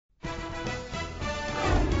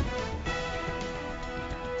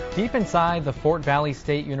Deep inside the Fort Valley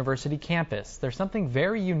State University campus, there's something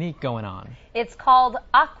very unique going on. It's called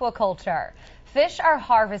aquaculture. Fish are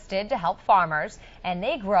harvested to help farmers, and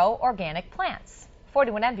they grow organic plants.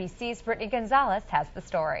 41 NBC's Brittany Gonzalez has the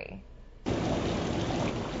story.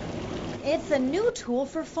 It's a new tool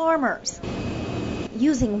for farmers,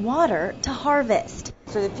 using water to harvest.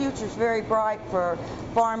 So the future is very bright for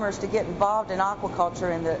farmers to get involved in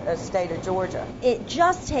aquaculture in the state of Georgia. It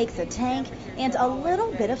just takes a tank and a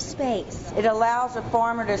little bit of space. It allows a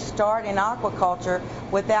farmer to start in aquaculture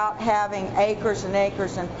without having acres and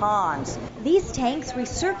acres and ponds. These tanks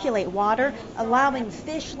recirculate water, allowing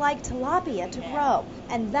fish like tilapia to grow,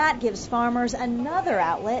 and that gives farmers another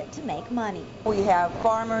outlet to make money. We have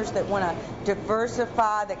farmers that want to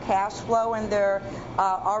diversify the cash flow in their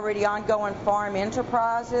already ongoing farm enterprises.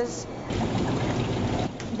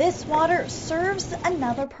 This water serves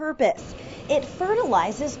another purpose. It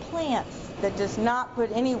fertilizes plants. That does not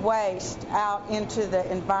put any waste out into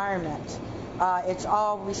the environment. It's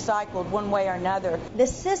all recycled one way or another.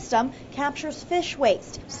 This system captures fish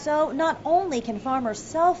waste, so not only can farmers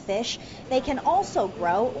sell fish, they can also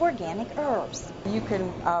grow organic herbs. You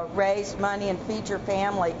can raise money and feed your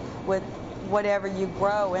family with whatever you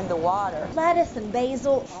grow in the water. Lettuce and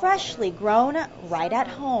basil, freshly grown right at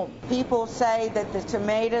home. People say that the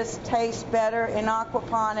tomatoes taste better in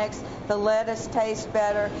aquaponics, the lettuce tastes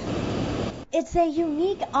better. It's a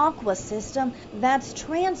unique aqua system that's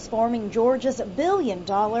transforming Georgia's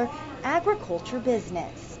billion-dollar agriculture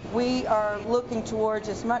business. We are looking towards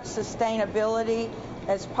as much sustainability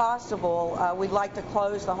as possible. We'd like to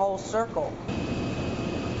close the whole circle.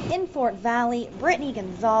 In Fort Valley, Brittany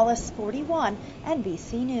Gonzalez, 41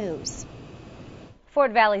 NBC News.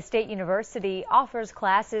 Fort Valley State University offers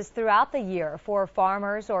classes throughout the year for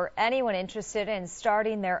farmers or anyone interested in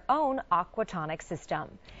starting their own aquaponics system.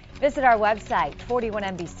 Visit our website,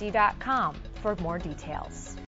 41NBC.com, for more details.